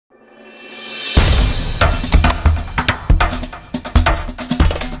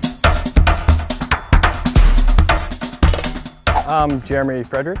I'm Jeremy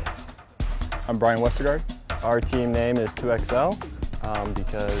Frederick. I'm Brian Westergaard. Our team name is 2XL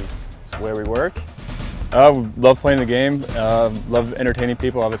because it's where we work. Love playing the game, love entertaining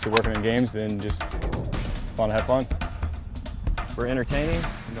people, obviously working in games, and just want to have fun. We're entertaining,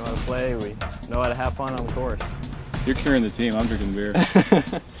 we know how to play, we know how to have fun on the course. You're carrying the team, I'm drinking beer.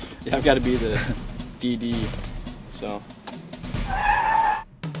 Yeah, I've got to be the DD, so.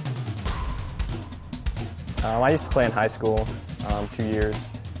 I used to play in high school 2 years,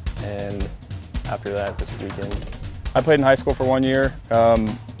 and after that, just weekends. I played in high school for 1 year.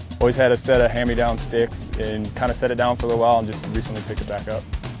 Always had a set of hand-me-down sticks and kind of set it down for a little while and just recently picked it back up.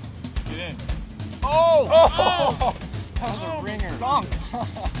 Get in. Oh! Oh! That was a ringer.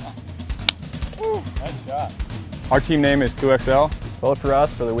 Nice shot. Our team name is 2XL. Vote for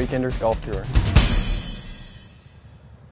us for the Weekenders Golf Tour.